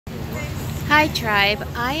Hi Tribe,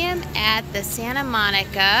 I am at the Santa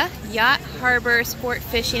Monica Yacht Harbor Sport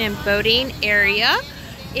Fishing and Boating area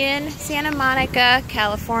in Santa Monica,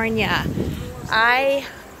 California. I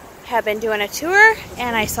have been doing a tour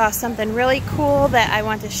and I saw something really cool that I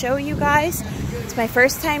want to show you guys. It's my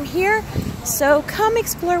first time here, so come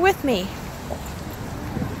explore with me.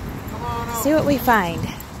 See what we find.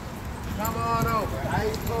 Come on over.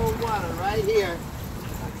 Ice cold water right here.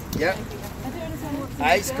 Yep.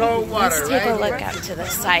 Ice cold water. Let's take a look out to the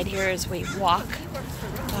side here as we walk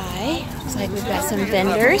by. Looks like we've got some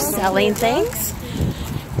vendors selling things.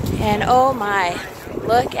 And oh my,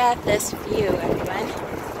 look at this view, everyone.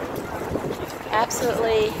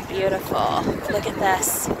 Absolutely beautiful. Look at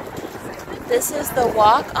this. This is the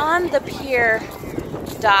walk on the pier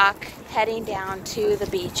dock heading down to the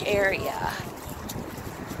beach area.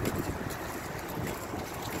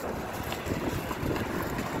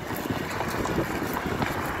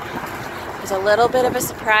 There's a little bit of a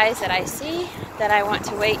surprise that I see that I want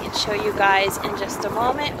to wait and show you guys in just a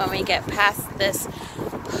moment when we get past this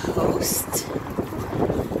post.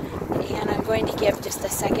 And I'm going to give just a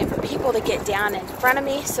second for people to get down in front of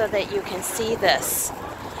me so that you can see this.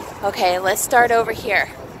 Okay, let's start over here.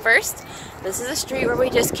 First, this is the street where we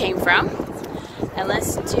just came from. And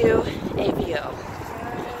let's do a view.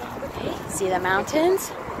 Okay, see the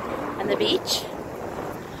mountains and the beach?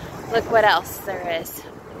 Look what else there is.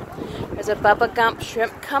 There's a Bubba Gump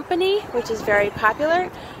Shrimp Company, which is very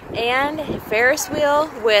popular, and a Ferris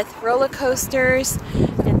wheel with roller coasters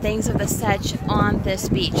and things of the such on this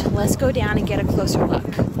beach. Let's go down and get a closer look.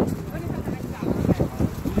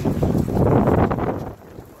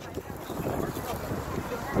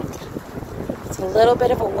 It's a little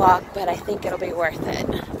bit of a walk, but I think it'll be worth it.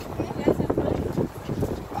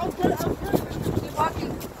 Keep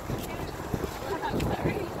walking.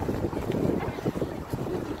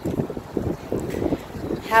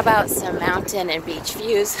 How about some mountain and beach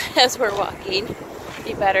views as we're walking?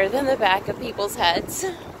 Be better than the back of people's heads.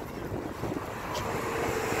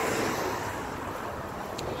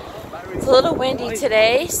 It's a little windy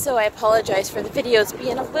today, so I apologize for the videos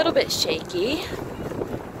being a little bit shaky.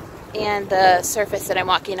 And the surface that I'm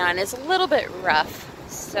walking on is a little bit rough,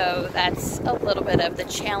 so that's a little bit of the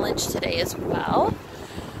challenge today as well.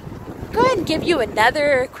 Go ahead and give you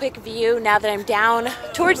another quick view now that I'm down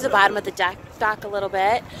towards the bottom of the dock a little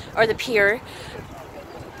bit, or the pier.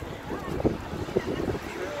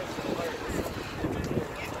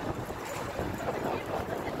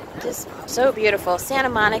 Just so beautiful. Santa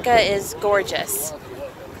Monica is gorgeous.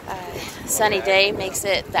 Sunny day makes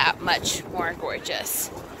it that much more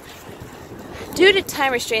gorgeous. Due to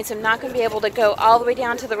time restraints, I'm not going to be able to go all the way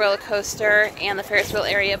down to the roller coaster and the Ferris wheel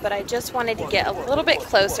area, but I just wanted to get a little bit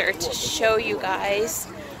closer to show you guys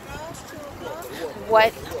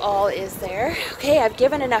what all is there. Okay, I've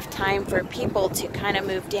given enough time for people to kind of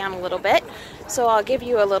move down a little bit, so I'll give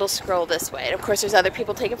you a little scroll this way. And of course, there's other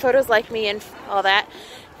people taking photos like me and all that.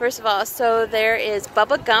 First of all, so there is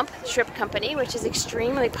Bubba Gump Shrimp Company, which is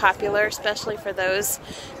extremely popular, especially for those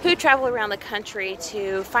who travel around the country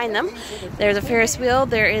to find them. There's a Ferris wheel.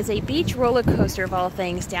 There is a beach roller coaster of all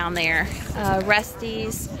things down there.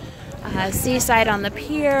 Rusty's, Seaside on the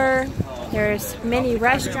Pier. There's many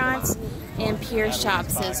restaurants and pier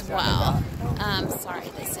shops as well. Sorry,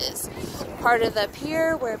 this is part of the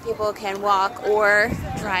pier where people can walk or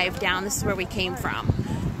drive down. This is where we came from.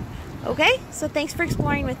 Okay, so thanks for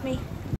exploring with me.